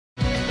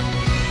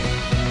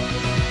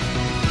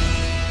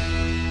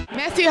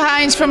Matthew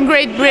Hynes from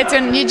Great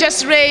Britain, you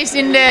just raced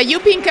in the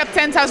European Cup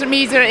 10,000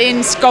 meter in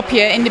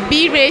Skopje. In the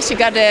B race you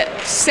got a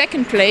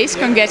second place.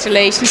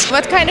 Congratulations.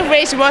 What kind of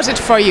race was it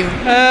for you?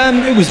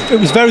 It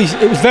was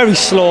very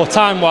slow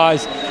time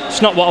wise.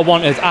 It's not what I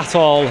wanted at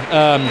all.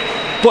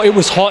 But it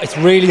was hot. It's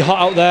really hot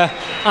out there.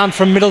 I'm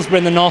from Middlesbrough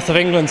in the north of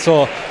England,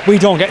 so we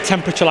don't get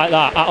temperature like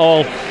that at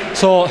all.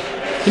 So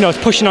you know, it's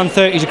pushing on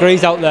 30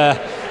 degrees out there.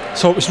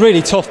 So it was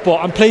really tough,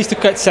 but I'm pleased to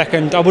get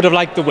second. I would have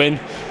liked the win,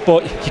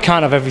 but you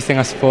can't have everything,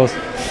 I suppose.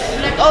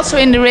 Like also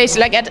in the race,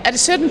 like at a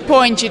certain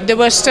point, there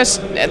was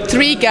just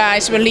three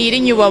guys were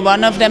leading. You were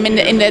one of them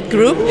in that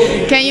group.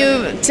 Can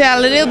you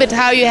tell a little bit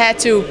how you had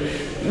to?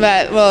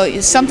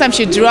 Well, sometimes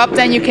you dropped,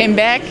 then you came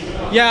back.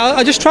 Yeah,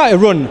 I just try to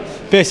run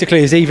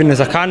basically as even as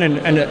I can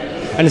and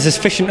as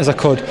efficient as I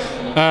could.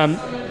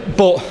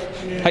 But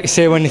like I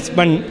say, when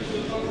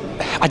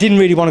I didn't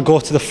really want to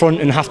go to the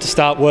front and have to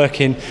start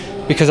working,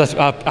 because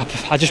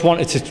I just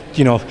wanted to,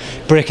 you know,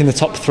 break in the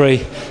top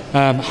three.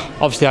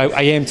 Obviously,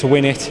 I aimed to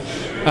win it,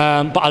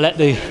 but I let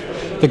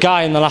the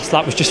guy in the last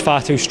lap was just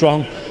far too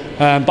strong.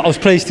 But I was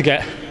pleased to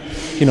get,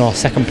 you know,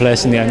 second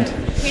place in the end.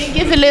 Can you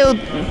give a little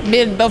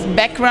bit of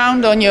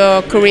background on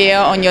your career,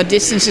 on your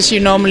distances you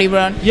normally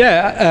run?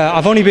 Yeah,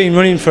 I've only been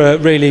running for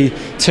really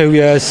 2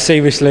 years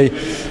seriously.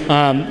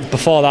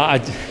 Before that,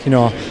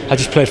 I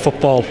just played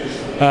football.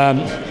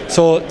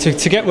 So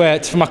to get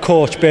where, for my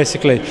coach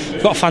basically,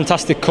 I've got a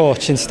fantastic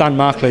coach in Stan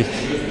Markley.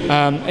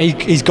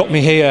 He's got me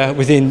here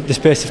within the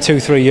space of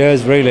 2-3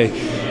 years really.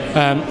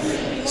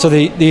 So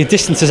the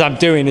distances I'm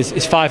doing is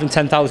 5,000 and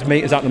 10,000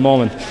 metres at the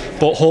moment,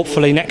 but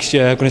hopefully next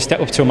year I'm going to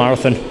step up to a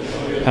marathon,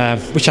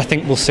 which I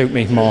think will suit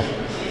me more.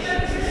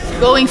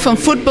 Going from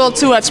football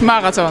towards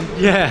marathon.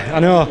 Yeah, I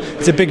know,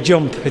 it's a big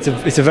jump, it's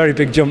a very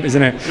big jump,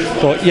 isn't it?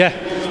 But yeah,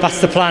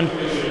 that's the plan,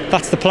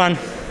 that's the plan.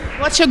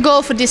 What's your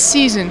goal for this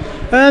season?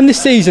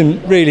 This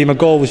season, really, my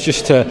goal was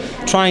just to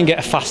try and get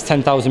a fast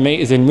 10,000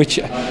 metres in, which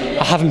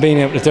I haven't been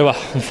able to do,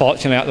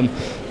 unfortunately, at them.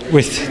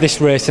 With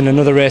this race and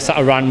another race that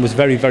I ran was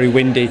very, very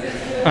windy.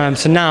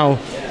 So now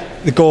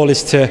the goal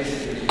is to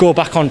go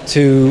back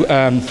onto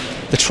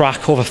the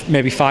track over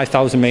maybe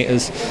 5,000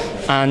 metres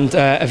and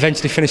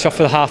eventually finish off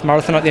with a half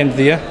marathon at the end of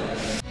the year.